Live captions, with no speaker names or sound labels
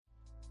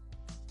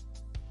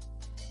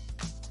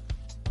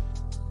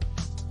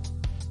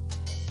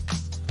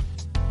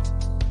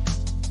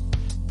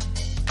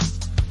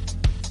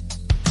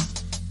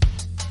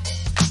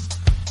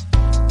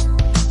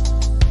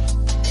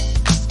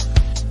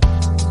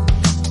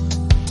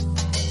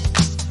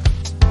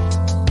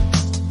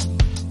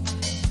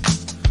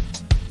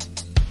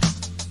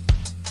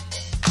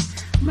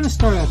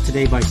start out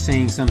today by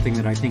saying something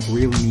that I think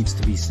really needs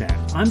to be said.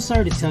 I'm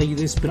sorry to tell you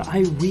this, but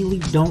I really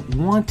don't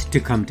want to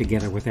come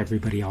together with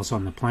everybody else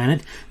on the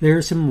planet. There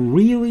are some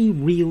really,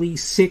 really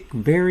sick,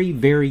 very,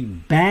 very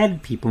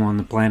bad people on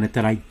the planet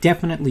that I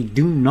definitely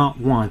do not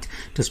want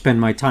to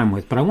spend my time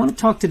with. But I want to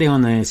talk today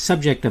on the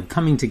subject of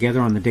coming together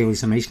on the Daily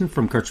Summation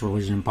from Kurt's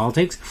Religion and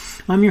Politics.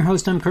 I'm your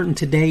host, I'm Kurt, and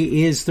today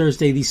is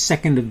Thursday, the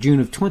 2nd of June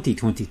of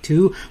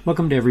 2022.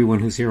 Welcome to everyone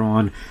who's here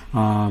on,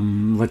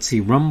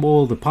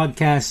 Rumble, the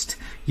podcast,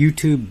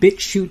 YouTube,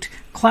 BitChute,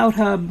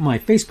 CloudHub, my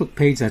Facebook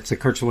page, that's the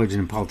Kurt's Religion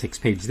and Politics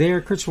page there,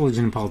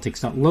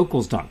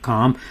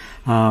 kurtzreligionandpolitics.locals.com,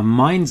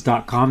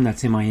 minds.com,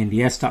 that's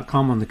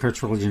minds.com, on the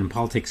Kurt's Religion and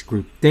Politics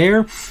group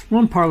there,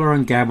 on Parler,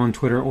 on Gab, on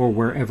Twitter, or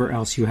wherever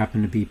else you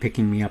happen to be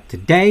picking me up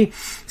today.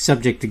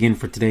 Subject again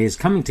for today is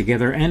coming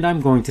together, and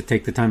I'm going to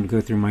take the time to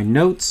go through my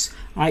notes.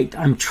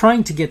 I'm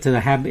trying to get to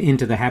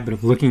into the habit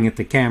of looking at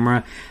the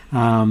camera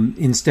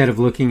instead of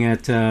looking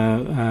at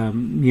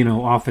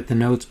off at the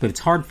notes, but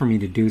it's hard for me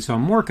to do, so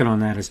I'm working on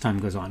that as time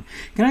goes on.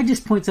 Can I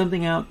just point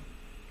something out?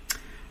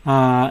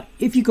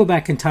 If you go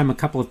back in time a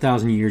couple of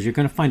thousand years, you're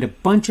going to find a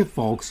bunch of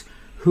folks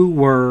who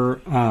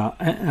were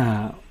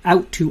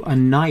out to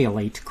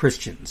annihilate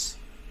Christians.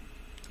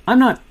 I'm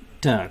not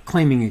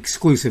claiming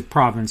exclusive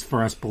province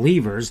for us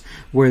believers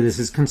where this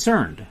is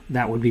concerned.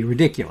 That would be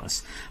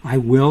ridiculous. I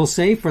will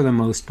say, for the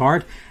most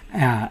part,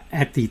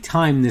 at the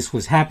time this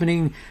was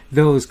happening,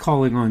 those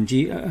calling on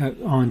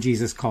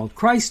Jesus called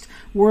Christ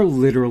were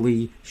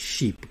literally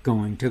sheep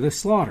going to the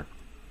slaughter.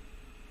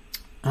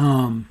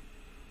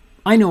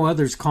 I know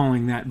others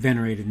calling that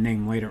venerated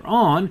name later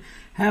on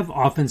have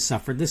often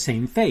suffered the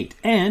same fate.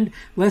 And,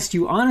 lest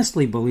you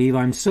honestly believe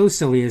I'm so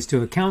silly as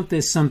to account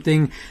this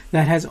something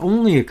that has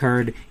only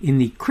occurred in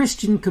the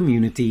Christian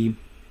community,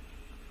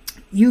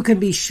 you can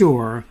be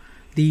sure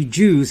the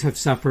Jews have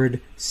suffered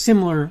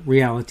similar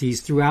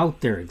realities throughout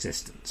their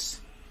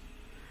existence.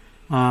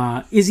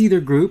 Is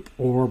either group,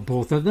 or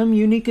both of them,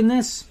 unique in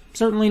this?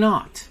 Certainly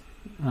not.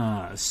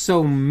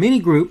 So many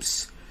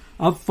groups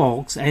of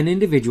folks and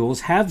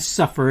individuals have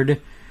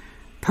suffered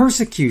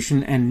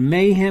persecution and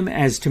mayhem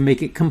as to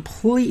make it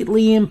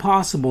completely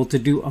impossible to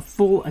do a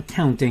full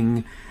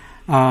accounting,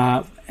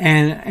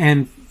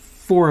 and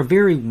for a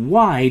very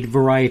wide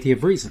variety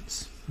of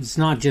reasons. It's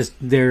not just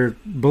their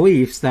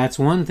beliefs, that's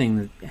one thing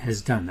that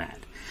has done that.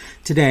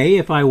 Today,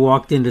 if I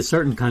walked into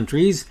certain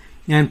countries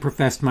and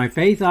professed my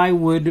faith, I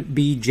would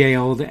be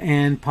jailed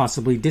and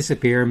possibly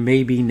disappear,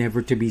 maybe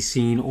never to be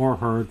seen or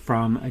heard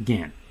from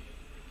again.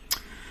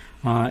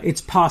 It's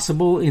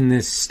possible in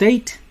this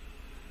state,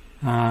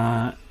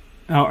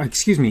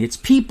 it's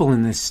people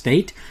in this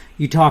state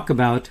you talk to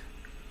about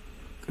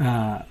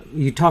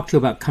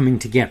coming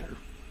together,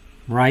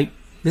 right?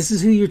 This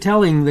is who you're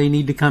telling they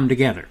need to come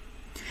together.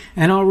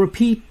 And I'll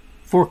repeat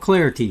for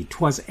clarity,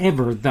 'twas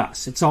ever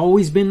thus. It's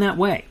always been that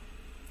way.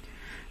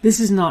 This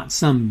is not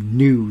some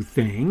new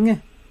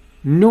thing,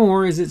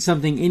 nor is it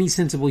something any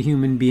sensible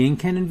human being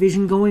can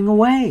envision going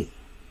away.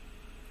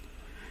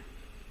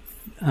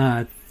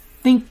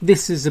 Think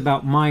this is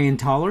about my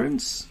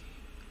intolerance?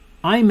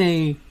 I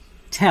may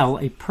tell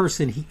a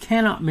person he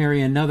cannot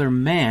marry another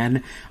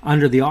man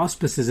under the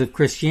auspices of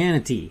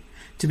Christianity.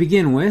 To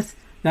begin with,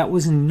 that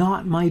was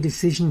not my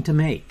decision to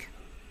make,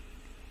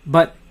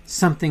 but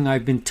something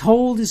I've been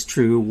told is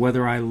true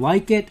whether I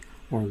like it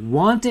or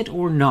want it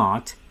or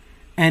not,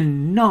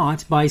 and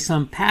not by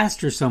some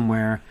pastor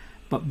somewhere,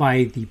 but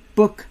by the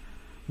book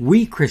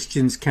we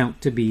Christians count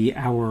to be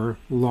our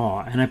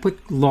law. And I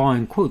put law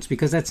in quotes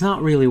because that's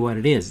not really what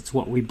it is. It's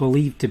what we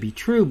believe to be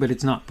true, but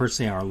it's not per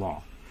se our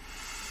law.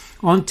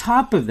 On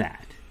top of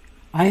that,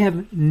 I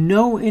have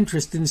no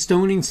interest in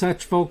stoning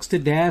such folks to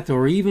death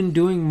or even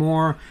doing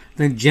more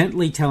than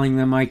gently telling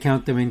them I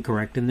count them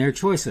incorrect in their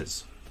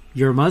choices.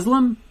 You're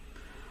Muslim?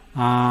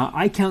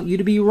 I count you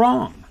to be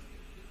wrong.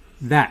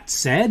 That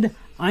said,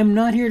 I'm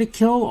not here to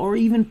kill or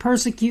even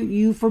persecute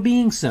you for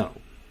being so.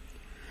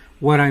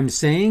 What I'm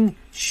saying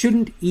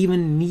shouldn't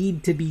even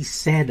need to be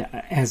said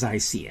as I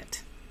see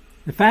it.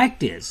 The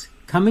fact is,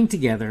 coming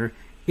together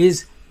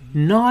is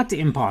not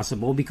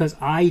impossible because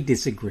I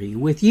disagree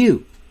with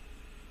you.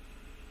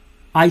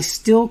 I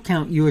still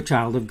count you a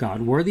child of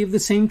God, worthy of the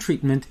same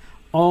treatment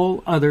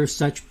all other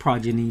such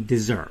progeny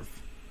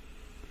deserve.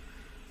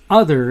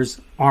 Others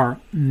are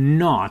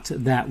not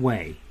that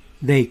way.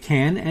 They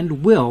can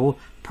and will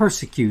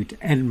persecute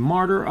and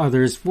martyr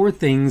others for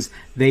things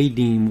they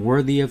deem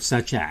worthy of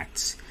such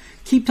acts.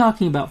 Keep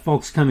talking about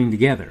folks coming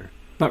together,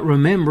 but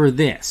remember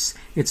this: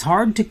 it's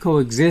hard to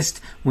coexist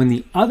when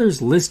the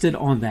others listed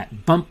on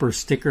that bumper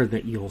sticker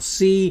that you'll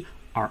see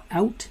are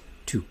out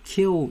to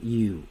kill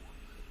you.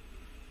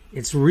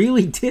 It's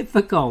really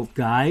difficult,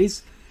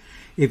 guys.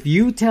 If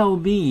you tell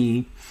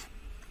me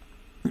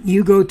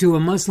you go to a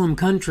Muslim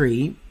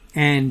country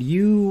and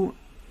you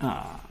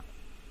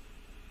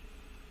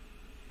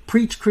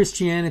preach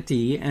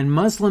Christianity and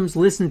Muslims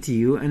listen to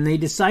you and they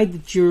decide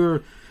that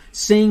you're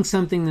saying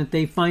something that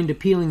they find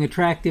appealing,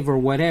 attractive, or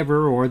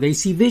whatever, or they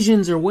see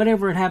visions or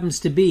whatever it happens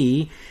to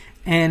be,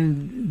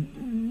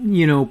 and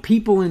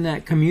people in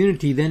that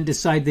community then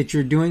decide that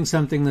you're doing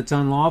something that's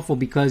unlawful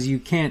because you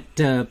can't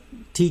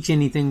teach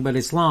anything but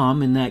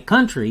Islam in that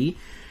country,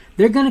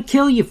 they're going to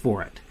kill you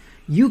for it.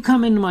 You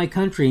come into my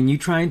country and you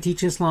try and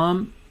teach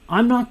Islam,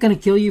 I'm not going to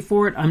kill you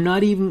for it. I'm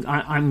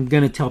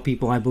going to tell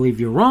people I believe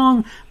you're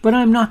wrong, but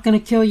I'm not going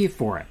to kill you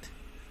for it.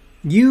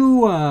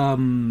 You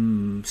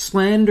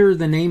slander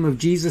the name of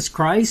Jesus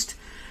Christ,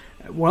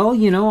 well,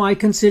 I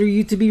consider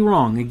you to be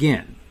wrong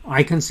again.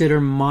 I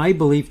consider my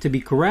belief to be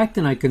correct,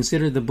 and I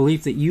consider the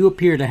belief that you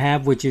appear to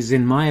have, which is,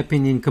 in my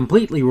opinion,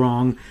 completely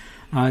wrong,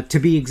 to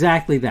be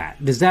exactly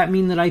that. Does that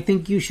mean that I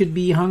think you should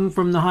be hung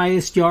from the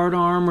highest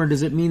yardarm, or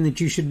does it mean that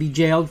you should be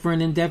jailed for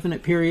an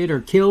indefinite period or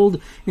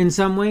killed in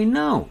some way?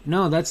 No,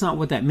 that's not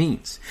what that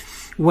means.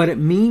 What it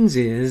means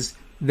is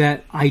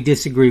that I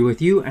disagree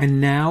with you,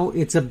 and now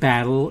it's a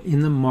battle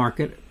in the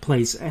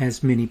marketplace,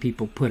 as many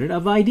people put it,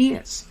 of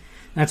ideas.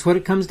 That's what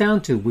it comes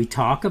down to. We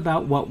talk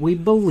about what we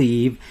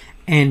believe,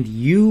 and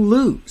you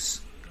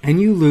lose. And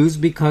you lose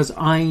because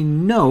I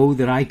know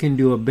that I can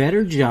do a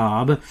better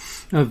job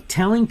of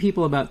telling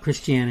people about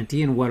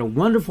Christianity and what a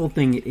wonderful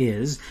thing it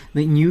is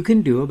than you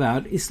can do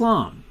about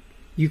Islam.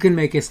 You can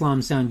make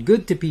Islam sound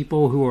good to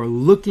people who are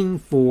looking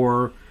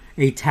for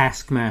a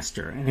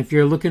taskmaster. And if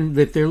they're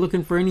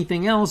looking for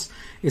anything else,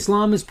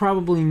 Islam is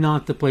probably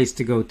not the place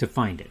to go to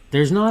find it.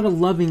 There's not a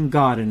loving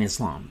God in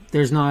Islam.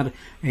 There's not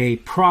a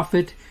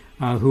prophet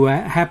who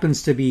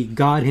happens to be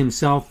God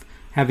himself,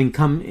 having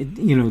come,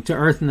 to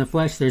earth in the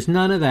flesh. There's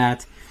none of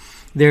that.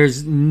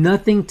 There's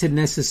nothing to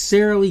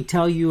necessarily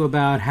tell you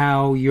about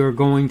how you're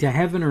going to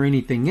heaven or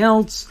anything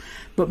else.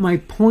 But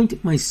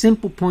my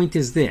simple point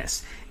is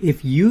this.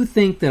 If you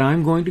think that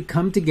I'm going to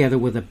come together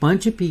with a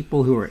bunch of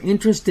people who are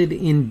interested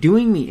in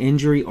doing me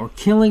injury or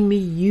killing me,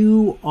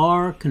 you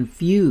are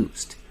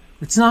confused.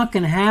 It's not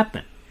going to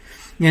happen.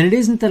 And it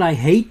isn't that I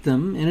hate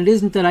them, and it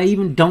isn't that I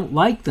even don't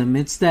like them.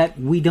 It's that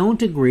we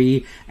don't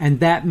agree, and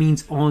that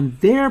means on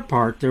their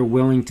part they're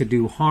willing to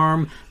do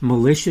harm,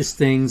 malicious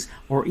things,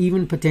 or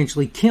even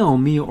potentially kill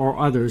me or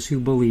others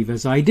who believe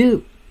as I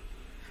do.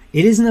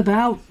 It isn't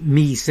about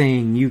me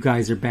saying you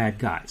guys are bad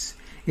guys.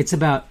 It's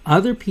about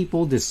other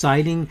people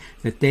deciding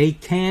that they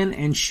can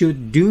and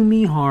should do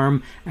me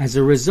harm as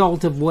a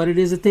result of what it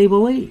is that they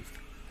believe.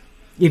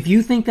 If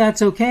you think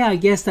that's okay, I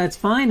guess that's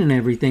fine and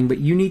everything, but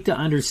you need to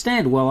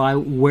understand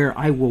where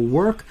I will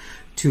work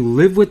to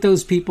live with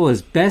those people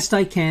as best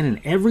I can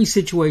in every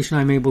situation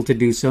I'm able to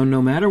do so,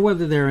 no matter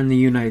whether they're in the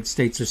United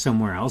States or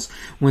somewhere else.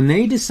 When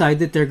they decide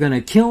that they're going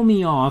to kill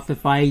me off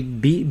if I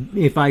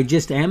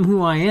just am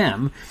who I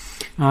am,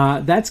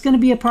 that's going to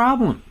be a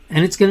problem.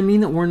 And it's going to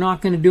mean that we're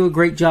not going to do a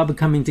great job of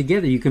coming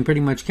together. You can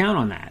pretty much count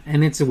on that.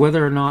 And it's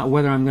whether I'm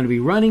going to be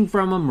running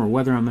from them or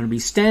whether I'm going to be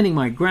standing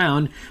my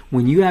ground.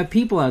 When you have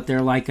people out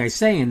there, like I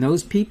say, and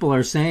those people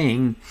are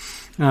saying,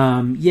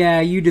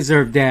 you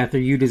deserve death, or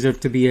you deserve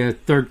to be a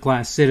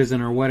third-class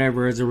citizen or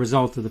whatever as a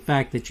result of the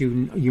fact that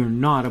you're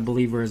not a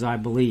believer as I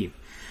believe.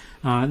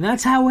 And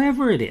that's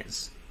however it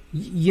is.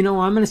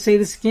 I'm going to say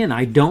this again.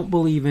 I don't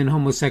believe in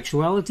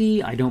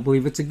homosexuality. I don't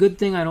believe it's a good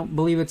thing. I don't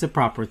believe it's a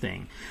proper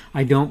thing.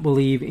 I don't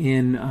believe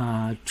in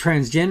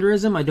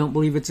transgenderism. I don't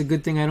believe it's a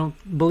good thing. I don't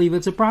believe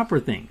it's a proper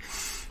thing.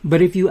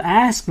 But if you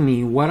ask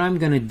me what I'm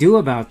going to do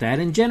about that,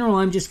 in general,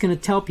 I'm just going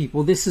to tell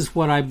people this is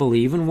what I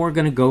believe, and we're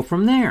going to go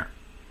from there.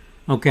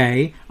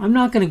 Okay? I'm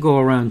not going to go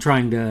around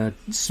trying to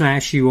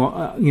smash you,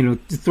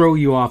 to throw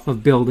you off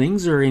of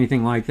buildings or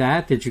anything like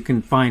that you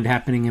can find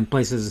happening in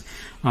places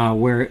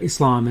where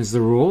Islam is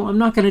the rule. I'm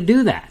not going to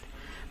do that.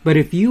 But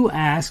if you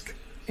ask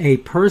a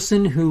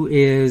person who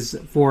is,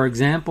 for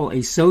example,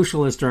 a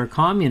socialist or a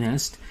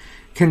communist,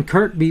 can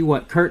Kurt be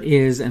what Kurt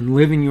is and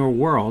live in your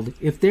world?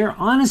 If they're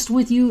honest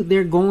with you,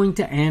 they're going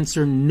to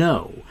answer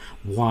no.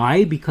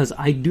 Why? Because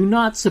I do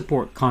not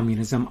support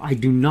communism. I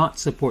do not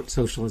support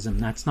socialism.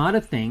 That's not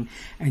a thing.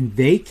 And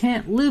they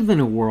can't live in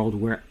a world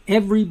where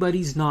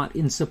everybody's not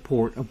in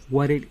support of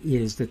what it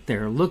is that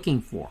they're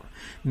looking for.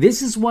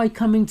 This is why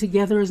coming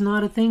together is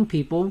not a thing,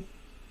 people.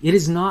 It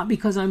is not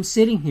because I'm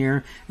sitting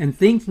here and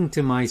thinking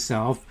to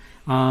myself,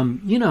 I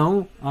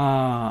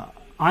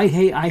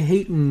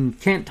hate and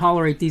can't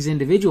tolerate these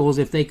individuals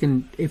if they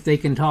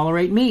can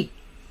tolerate me.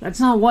 That's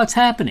not what's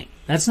happening.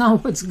 That's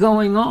not what's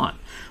going on.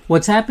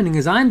 What's happening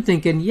is I'm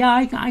thinking,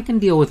 I can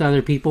deal with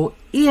other people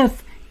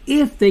if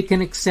they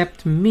can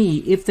accept me,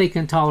 if they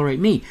can tolerate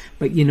me.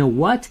 But you know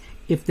what?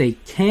 If they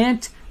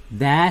can't,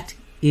 that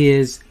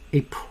is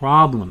a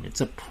problem.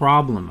 It's a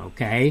problem,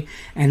 okay?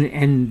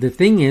 And the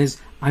thing is,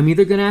 I'm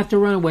either going to have to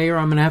run away, or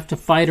I'm going to have to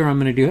fight, or I'm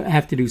going to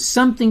have to do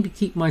something to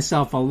keep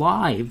myself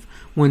alive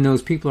when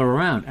those people are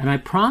around. And I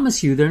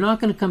promise you, they're not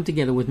going to come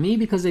together with me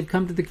because they've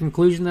come to the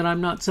conclusion that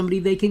I'm not somebody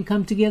they can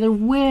come together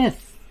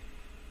with.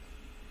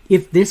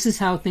 If this is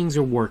how things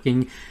are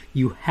working,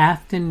 you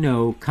have to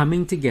know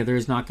coming together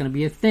is not going to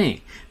be a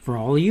thing. For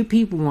all of you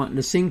people wanting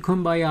to sing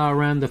Kumbaya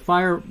around the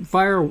fire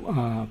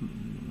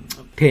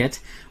pit,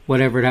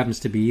 whatever it happens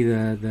to be,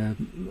 the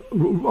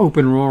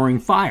open roaring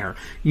fire.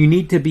 You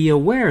need to be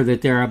aware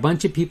that there are a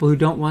bunch of people who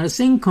don't want to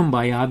sing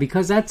Kumbaya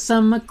because that's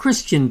some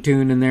Christian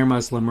tune and they're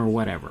Muslim or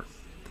whatever.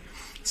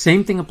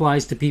 Same thing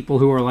applies to people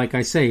who are, like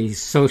I say,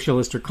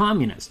 socialist or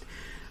communist.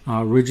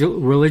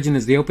 Religion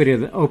is the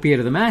opiate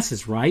of the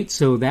masses, right?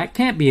 So that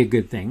can't be a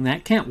good thing.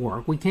 That can't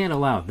work. We can't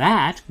allow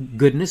that.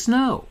 Goodness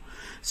no.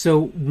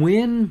 So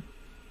when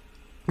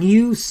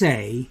you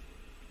say,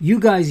 you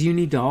guys, you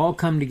need to all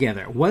come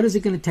together, what is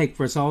it going to take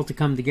for us all to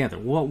come together?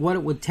 Well, what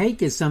it would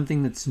take is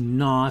something that's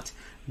not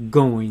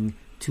going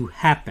to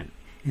happen.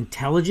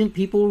 Intelligent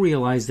people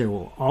realize there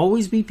will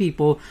always be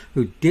people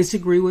who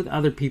disagree with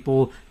other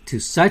people to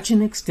such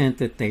an extent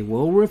that they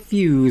will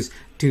refuse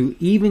to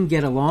even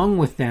get along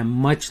with them,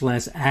 much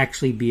less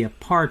actually be a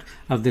part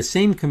of the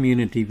same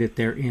community that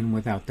they're in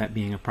without that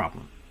being a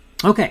problem.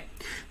 Okay,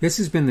 this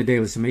has been the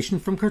Daily Summation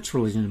from Kurt's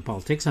Religion and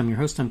Politics. I'm your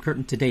host, I'm Kurt,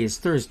 and today is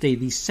Thursday,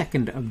 the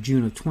 2nd of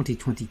June of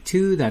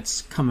 2022.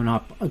 That's coming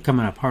up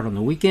hard on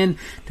the weekend.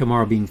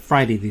 Tomorrow being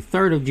Friday, the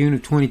 3rd of June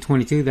of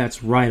 2022.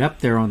 That's right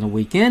up there on the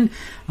weekend.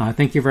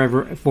 Thank you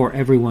for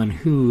everyone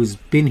who's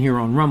been here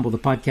on Rumble, the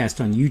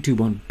podcast on YouTube,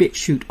 on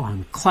BitChute,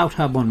 on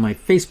CloutHub, on my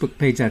Facebook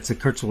page. That's the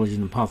Kurt's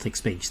Religion and Politics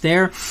page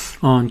there.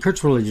 On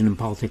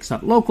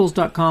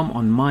kurtzreligionandpolitics.locals.com,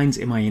 on Minds,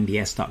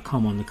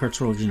 minds.com, on the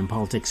Kurt's Religion and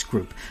Politics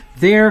group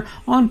there,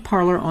 on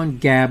Parler, on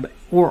Gab,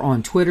 or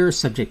on Twitter.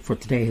 Subject for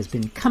today has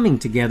been coming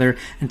together,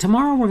 and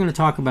tomorrow we're going to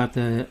talk about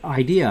the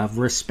idea of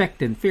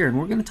respect and fear, and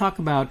we're going to talk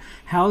about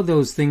how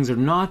those things are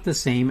not the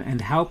same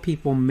and how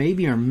people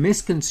maybe are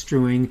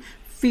misconstruing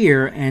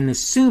fear and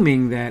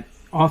assuming that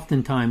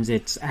oftentimes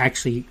it's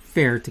actually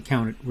fair to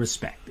count it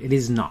respect. It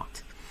is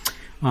not.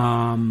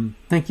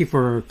 Thank you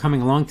for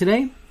coming along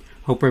today.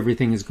 Hope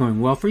everything is going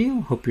well for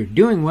you. Hope you're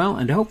doing well,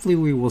 and hopefully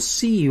we will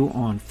see you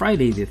on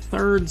Friday the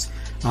 3rd,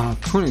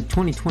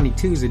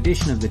 2022's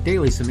edition of the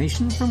Daily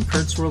Summation from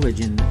Kurt's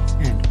Religion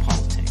and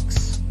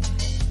Politics.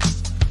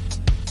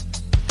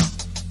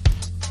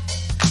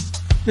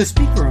 The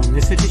speaker on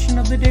this edition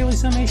of the Daily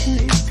Summation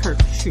is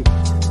Kurt Schubert.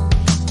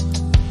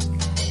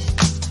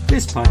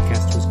 This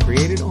podcast was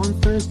created on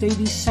Thursday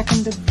the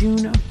 2nd of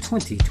June of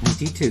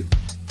 2022.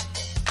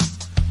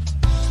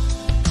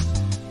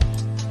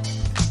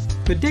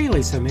 The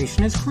Daily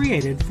Summation is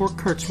created for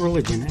Kurt's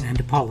Religion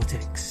and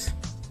Politics.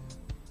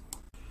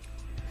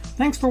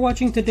 Thanks for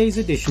watching today's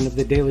edition of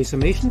the Daily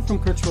Summation from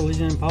Kurt's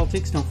Religion and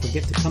Politics. Don't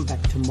forget to come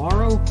back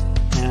tomorrow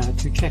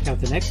to check out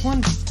the next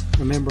one.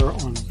 Remember,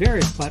 on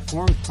various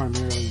platforms,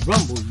 primarily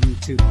Rumble,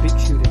 YouTube,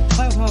 BitChute, and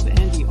CloutHub,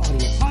 and the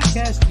audio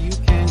podcast, you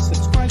can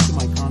subscribe to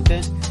my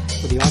content.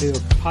 For the audio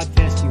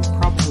podcast, you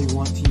probably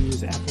want to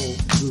use Apple,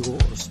 Google,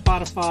 or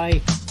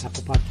Spotify.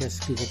 Apple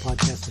Podcasts, Google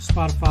Podcasts, or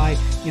Spotify.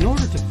 In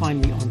order to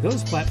find me on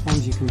those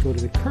platforms, you can go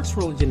to the Kurt's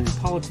Religion and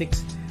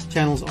Politics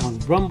channels on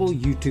Rumble,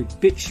 YouTube,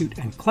 BitChute,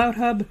 and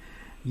CloutHub.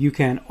 You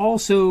can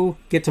also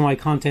get to my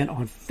content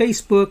on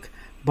Facebook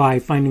by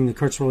finding the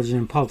Kurt's Religion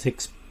and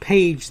Politics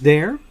page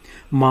there.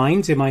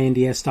 Minds,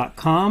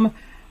 minds.com,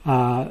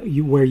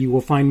 where you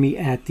will find me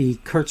at the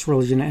Kurt's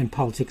Religion and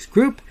Politics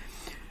group.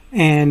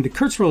 And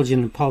Kurt's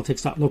Religion and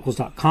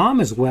Politics.locals.com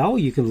as well.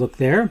 You can look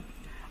there.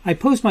 I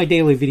post my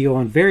daily video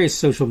on various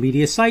social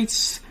media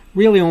sites,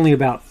 really only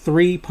about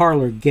 3,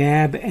 Parler,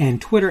 Gab, and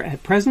Twitter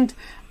at present.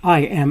 I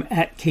am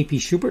at KP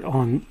Schubert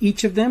on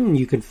each of them, and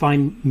you can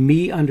find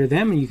me under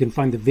them, and you can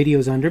find the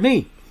videos under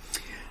me.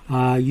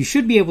 You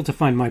should be able to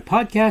find my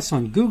podcasts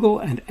on Google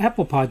and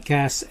Apple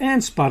Podcasts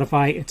and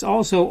Spotify. It's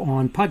also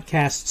on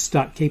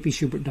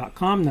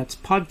podcasts.kpschubert.com. That's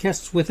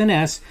podcasts with an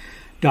S.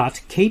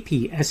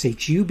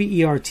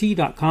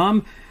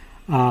 .kpschubert.com.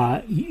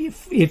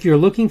 If you're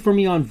looking for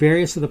me on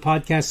various of the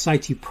podcast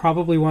sites, you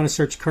probably want to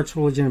search Kurt's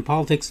Religion and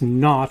Politics,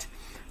 not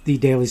the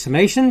Daily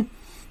Summation.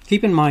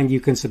 Keep in mind you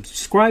can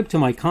subscribe to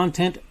my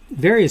content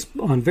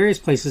on various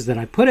places that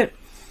I put it.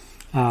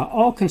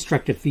 All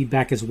constructive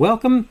feedback is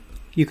welcome.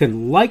 You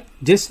can like,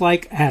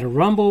 dislike, add a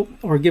rumble,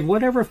 or give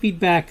whatever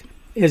feedback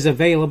is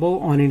available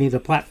on any of the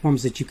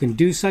platforms that you can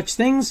do such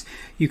things.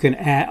 You can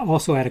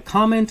also add a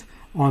comment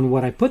on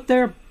what I put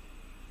there.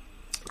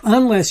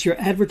 Unless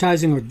you're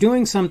advertising or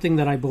doing something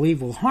that I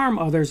believe will harm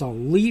others, I'll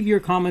leave your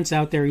comments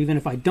out there even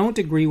if I don't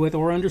agree with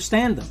or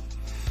understand them.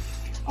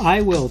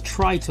 I will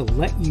try to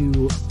let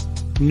you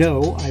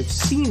know I've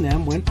seen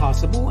them when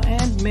possible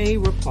and may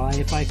reply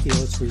if I feel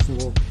it's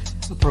reasonable,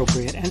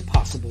 appropriate, and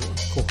possible,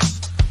 of course.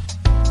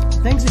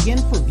 Thanks again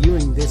for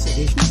viewing this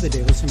edition of the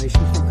Daily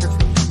Summation from Kurt's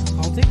Religion and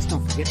Politics.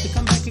 Don't forget to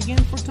come back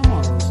again for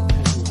tomorrow's